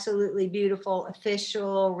absolutely beautiful,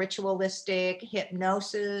 official, ritualistic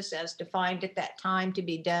hypnosis as defined at that time to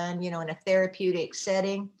be done, in a therapeutic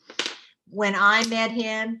setting. When I met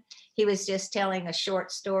him, he was just telling a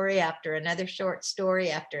short story after another short story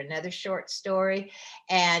after another short story.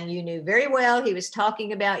 And you knew very well he was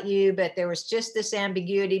talking about you, but there was just this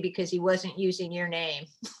ambiguity because he wasn't using your name.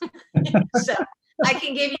 So I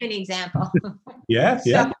can give you an example. Yeah,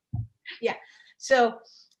 yeah. Yeah. So,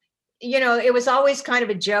 it was always kind of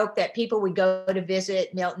a joke that people would go to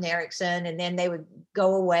visit Milton Erickson and then they would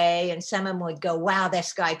go away and some of them would go, wow,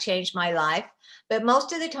 this guy changed my life. But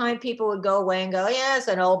most of the time people would go away and go, yeah, it's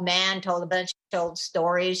an old man, told a bunch of old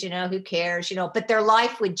stories, who cares, but their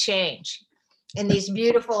life would change in these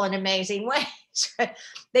beautiful and amazing ways.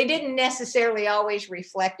 They didn't necessarily always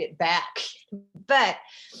reflect it back, but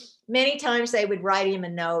many times they would write him a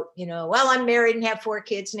note, well, I'm married and have 4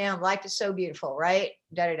 kids now. Life is so beautiful, right?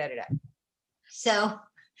 Da, da, da, da, da. So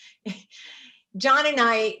John and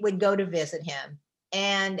I would go to visit him.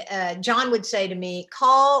 And John would say to me,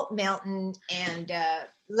 call Milton and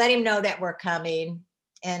let him know that we're coming.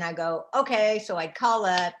 And I go, okay. So I'd call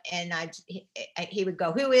up and he would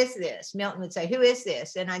go, who is this? Milton would say, who is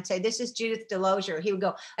this? And I'd say, this is Judy DeLozier. He would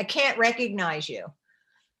go, I can't recognize you.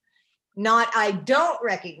 Not, I don't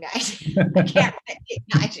recognize you. I can't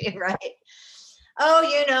recognize you, right? Oh,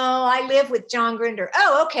 I live with John Grinder.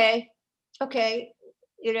 Oh, okay. Okay.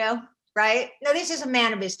 Right? No, this is a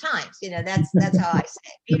man of his times. That's how I say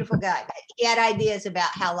it. Beautiful guy. But he had ideas about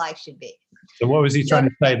how life should be. So what was he trying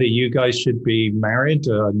to say? That you guys should be married?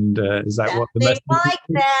 And is that what the message like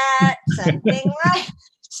that? Something like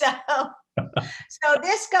so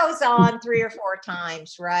this goes on 3 or 4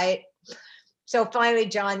 times, right? So finally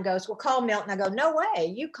John goes, well, call Milton. I go, no way,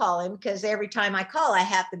 you call him, because every time I call, I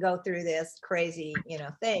have to go through this crazy,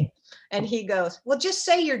 thing. And he goes, well, just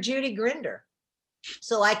say you're Judy Grinder.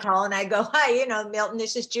 So I call and I go, hi, Milton,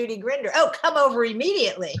 this is Judy Grinder. Oh, come over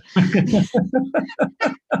immediately.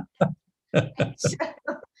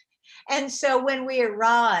 And so when we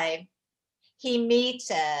arrive, he meets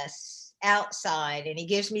us outside and he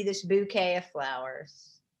gives me this bouquet of flowers.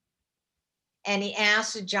 And he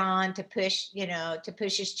asks John to push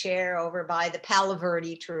his chair over by the Palo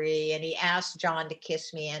Verde tree. And he asked John to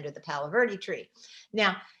kiss me under the Palo Verde tree.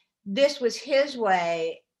 Now, this was his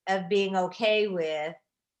way of being okay with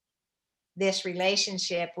this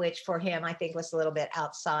relationship, which for him, I think was a little bit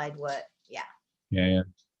outside what, Yeah.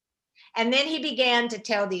 And then he began to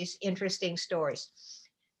tell these interesting stories.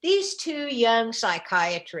 These 2 young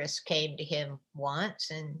psychiatrists came to him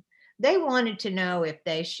once and they wanted to know if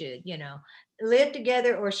they should, live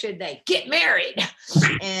together or should they get married?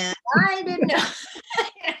 And I didn't know.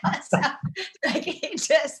 So like he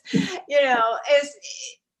just,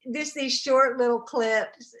 it's these short little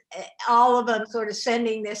clips, all of them sort of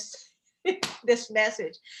sending this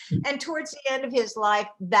message. And towards the end of his life,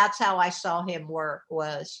 that's how I saw him work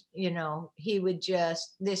was, he would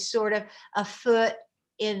just this sort of a foot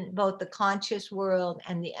in both the conscious world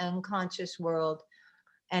and the unconscious world,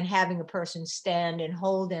 and having a person stand and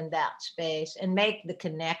hold in that space and make the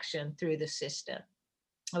connection through the system.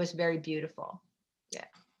 It was very beautiful. Yeah.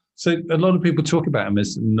 So a lot of people talk about him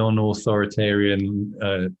as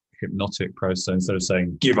non-authoritarian hypnotic process instead of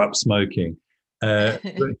saying, give up smoking. But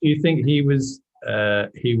do you think he was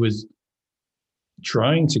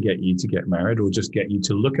trying to get you to get married or just get you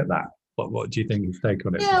to look at that? What do you think his take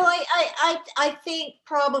on it? I think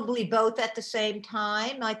probably both at the same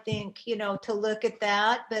time. I think, to look at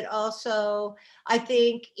that, but also I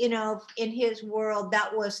think, in his world,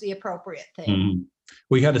 that was the appropriate thing. Mm.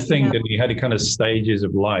 Well, he had a thing, didn't he? He had a kind of stages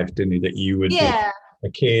of life, didn't he? That you would be a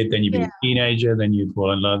kid, then you'd be a teenager, then you'd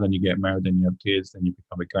fall in love, then you get married, then you have kids, then you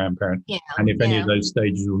become a grandparent. Yeah. And if any of those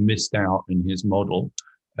stages were missed out in his model,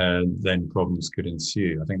 then problems could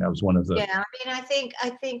ensue. I think that was one of the. Yeah, I think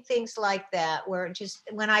things like that, where just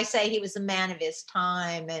when I say he was a man of his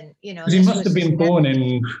time, and he must have been born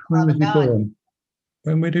in. When was he born?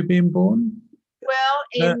 When would he been born? Well,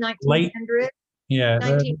 in 1900. Yeah,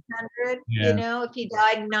 1900. If he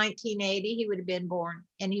died in 1980, he would have been born,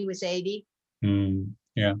 and he was 80.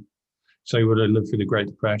 Yeah, so he would have lived through the Great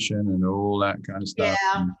Depression and all that kind of stuff.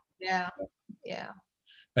 Yeah.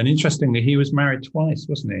 And interestingly, he was married twice,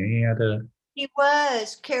 wasn't he? He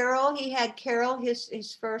was Carol. He had Carol,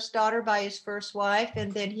 his first daughter, by his first wife,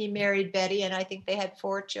 and then he married Betty, and I think they had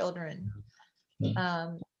 4 children.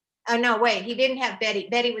 Oh no, wait, he didn't have Betty.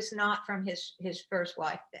 Betty was not from his first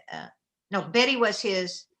wife. No, Betty was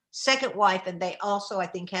his second wife, and they also, I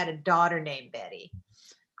think, had a daughter named Betty.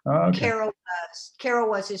 Oh, okay. Carol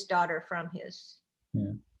was his daughter from his.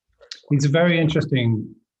 Yeah, he's a very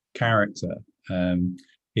interesting character.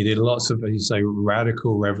 He did lots of, you say,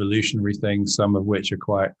 radical, revolutionary things, some of which are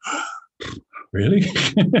quite, really?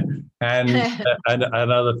 and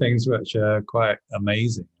other things which are quite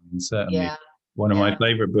amazing. And certainly Yeah. one of my Yeah.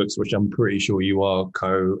 favorite books, which I'm pretty sure you are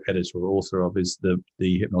co-editor or author of, is the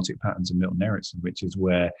Hypnotic Patterns of Milton Erickson, which is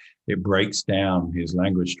where it breaks down his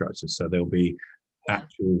language structure. So there'll be Yeah.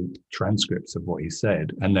 actual transcripts of what he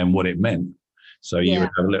said and then what it meant. So you Yeah.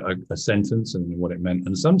 would have a sentence and what it meant.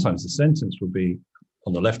 And sometimes the sentence would be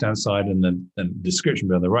on the left-hand side and then the description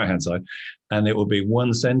be on the right-hand side. And it will be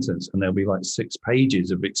one sentence and there'll be like 6 pages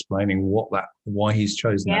of explaining why he's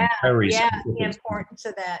chosen that. Very Yeah, the specific. importance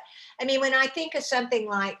of that. I mean, when I think of something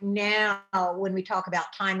like now, when we talk about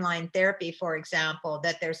timeline therapy, for example,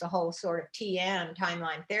 that there's a whole sort of TM,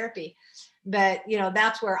 timeline therapy. But,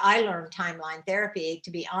 that's where I learned timeline therapy, to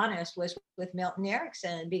be honest, was with Milton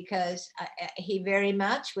Erickson, because he very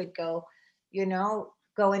much would go,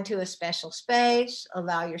 go into a special space,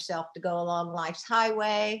 allow yourself to go along life's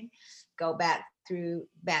highway, go back through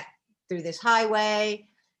this highway.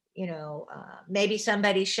 Maybe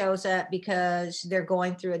somebody shows up because they're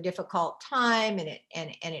going through a difficult time and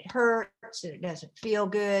it hurts and it doesn't feel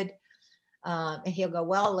good. And he'll go,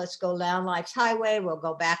 well, let's go down life's highway. We'll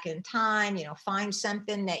go back in time, find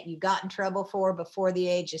something that you got in trouble for before the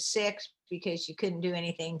age of 6, because you couldn't do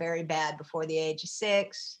anything very bad before the age of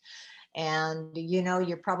 6. And,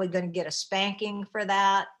 you're probably going to get a spanking for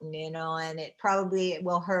that, and it probably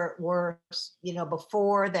will hurt worse,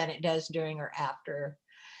 before than it does during or after.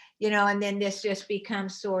 And then this just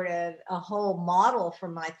becomes sort of a whole model for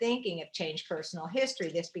my thinking of change personal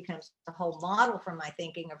history. This becomes a whole model for my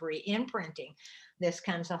thinking of re-imprinting. This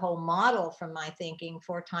comes a whole model from my thinking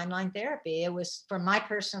for timeline therapy. It was, from my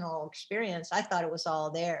personal experience, I thought it was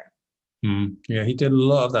all there. Yeah, he did a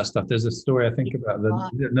lot of that stuff. There's a story I think about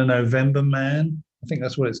the November Man. I think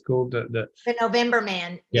that's what it's called. The November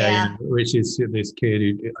Man. Yeah, which is this kid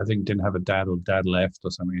who I think didn't have a dad, or dad left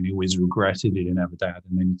or something, and he always regretted he didn't have a dad.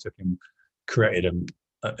 And then he created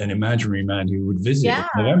an imaginary man who would visit in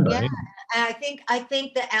November. Yeah. And I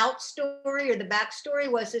think the out story or the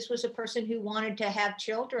backstory was, this was a person who wanted to have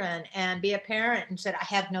children and be a parent, and said, I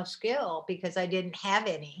have no skill because I didn't have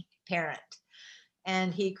any parent.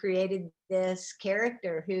 And he created this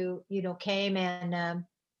character who, came and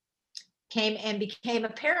became a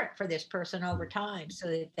parent for this person over time, so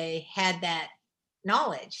that they had that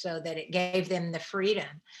knowledge, so that it gave them the freedom.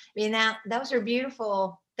 I mean, those are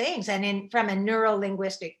beautiful things. And from a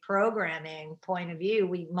neuro-linguistic programming point of view,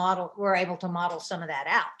 we're able to model some of that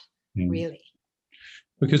out, really.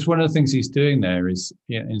 Because one of the things he's doing there is,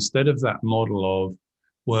 instead of that model of,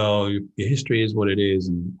 well, your history is what it is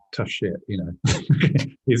and tough shit,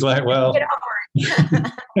 he's like, well, get over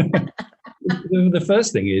it. The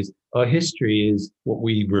first thing is, our history is what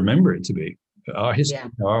we remember it to be. Our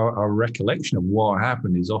history, our recollection of what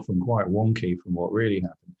happened is often quite wonky from what really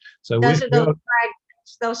happened. So those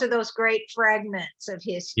are those great fragments of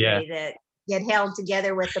history that get held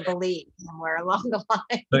together with the belief somewhere along the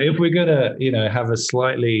line. But if we're going to, have a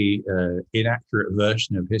slightly inaccurate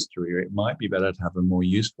version of history, it might be better to have a more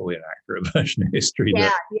useful inaccurate version of history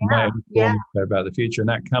that might inform about the future. And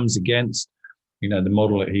that comes against, the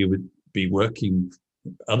model that he would be working,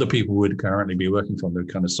 other people would currently be working from, the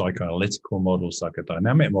kind of psychoanalytical model,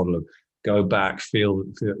 psychodynamic model of go back, feel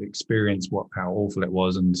experience how awful it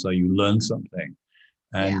was, and so you learn something.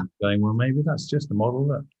 And going, well, maybe that's just a model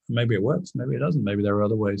that maybe it works, maybe it doesn't, maybe there are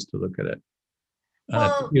other ways to look at it. And I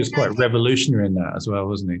think he was quite revolutionary in that as well,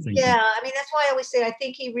 wasn't he? Yeah, I mean, that's why I always say I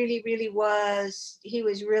think he really, really was. He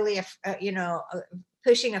was really,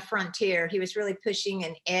 pushing a frontier. He was really pushing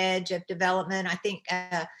an edge of development. I think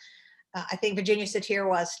Virginia Satir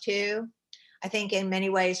was too. I think in many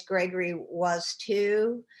ways Gregory was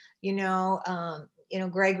too.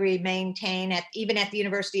 Gregory maintained even at the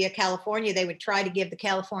University of California, they would try to give the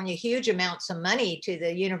California huge amounts of money to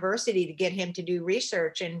the university to get him to do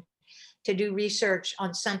research, and to do research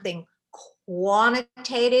on something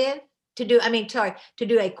quantitative, to do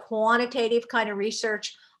a quantitative kind of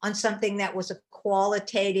research on something that was a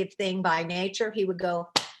qualitative thing by nature. He would go,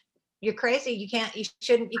 you're crazy. You can't do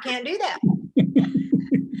that.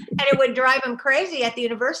 And it would drive them crazy at the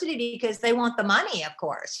university because they want the money, of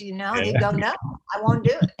course, They go, no, I won't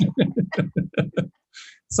do it.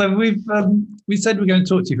 So we said we're going to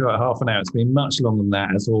talk to you for about half an hour. It's been much longer than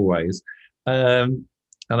that, as always. And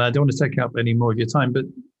I don't want to take up any more of your time, but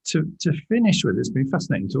to finish with, it's been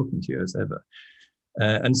fascinating talking to you as ever.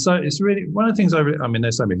 And so it's really one of the things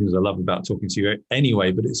there's so many things I love about talking to you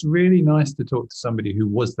anyway, but it's really nice to talk to somebody who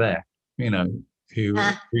was there, who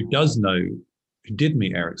does know, who did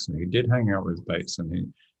meet Erickson, who did hang out with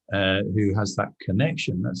Bateson, who has that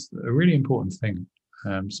connection. That's a really important thing.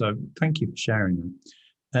 So thank you for sharing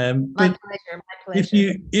them. My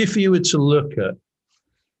pleasure. If you were to look at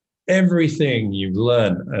everything you've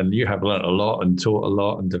learned, and you have learned a lot and taught a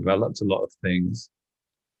lot and developed a lot of things.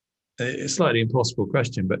 It's a slightly impossible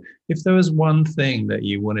question, but if there was one thing that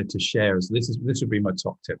you wanted to share, so this would be my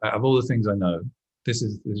top tip. Out of all the things I know, this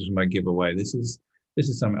is my giveaway. This is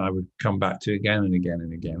something I would come back to again and again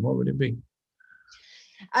and again. What would it be?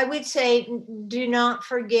 I would say, do not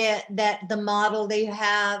forget that the model that you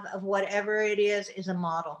have of whatever it is a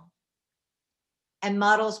model. And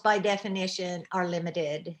models by definition are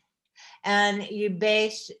limited. And you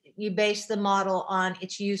base the model on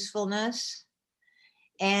its usefulness,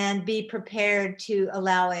 and be prepared to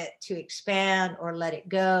allow it to expand or let it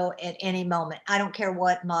go at any moment. I don't care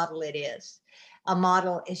what model it is. A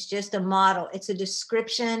model is just a model. It's a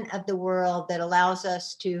description of the world that allows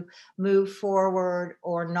us to move forward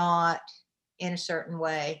or not in a certain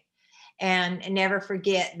way. And never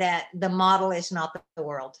forget that the model is not the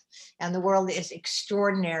world, and the world is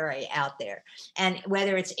extraordinary out there. And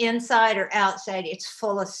whether it's inside or outside, it's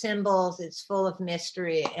full of symbols, it's full of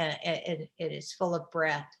mystery, and it is full of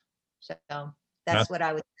breath. So that's what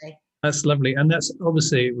I would say. That's lovely. And that's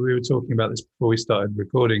obviously, we were talking about this before we started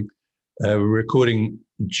recording. We're recording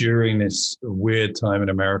during this weird time in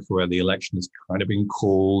America where the election has kind of been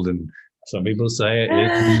called, and some people say it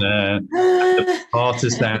isn't. The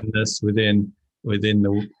partisanness within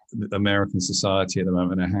the American society at the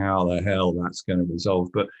moment, and how the hell that's going to resolve.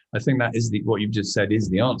 But I think that is what you've just said is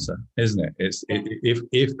the answer, isn't it?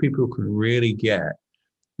 If people could really get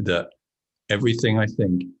that, everything I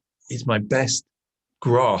think is my best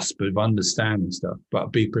grasp of understanding stuff,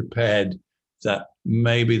 but be prepared that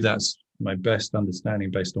maybe that's my best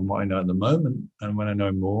understanding based on what I know at the moment, and when I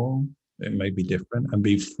know more, it may be different, and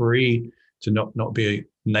be free to not be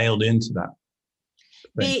nailed into that.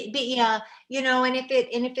 Yeah, and if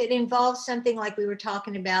it involves something like we were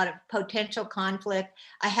talking about, a potential conflict,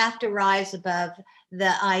 I have to rise above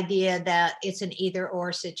the idea that it's an either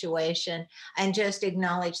or situation and just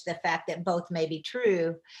acknowledge the fact that both may be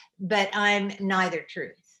true, but I'm neither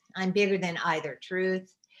truth. I'm bigger than either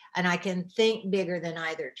truth, and I can think bigger than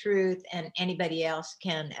either truth, and anybody else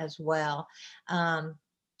can as well.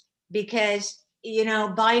 Because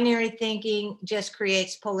binary thinking just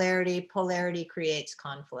creates polarity. Polarity creates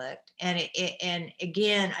conflict. And and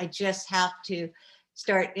again, I just have to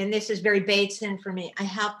start, and this is very Bateson for me, I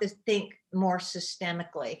have to think more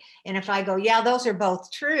systemically. And if I go, yeah, those are both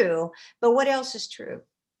true, but what else is true?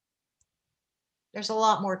 There's a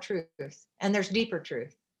lot more truth, and there's deeper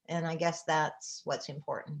truth. And I guess that's what's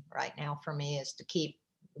important right now for me, is to keep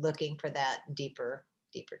looking for that deeper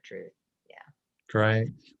truth. Yeah. Great.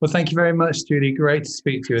 Well, thank you very much, Judy. Great to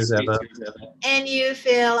speak to you as ever. And you,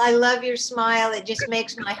 Phil, I love your smile. It just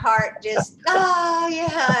makes my heart just,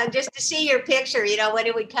 just to see your picture, when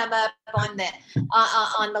it would come up on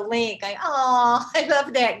the link. I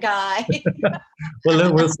love that guy. Well,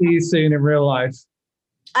 look, we'll see you soon in real life.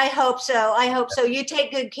 I hope so. You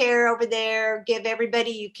take good care over there. Give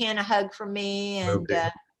everybody you can a hug from me. And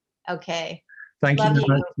okay. Thank you very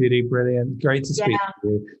much, Judy. Brilliant. Great to speak to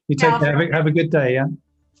you. You take care. Have a good day, yeah?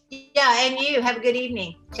 Yeah, and you. Have a good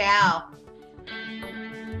evening. Ciao.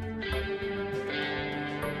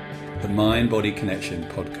 The Mind-Body Connection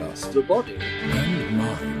podcast. The body and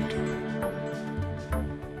mind.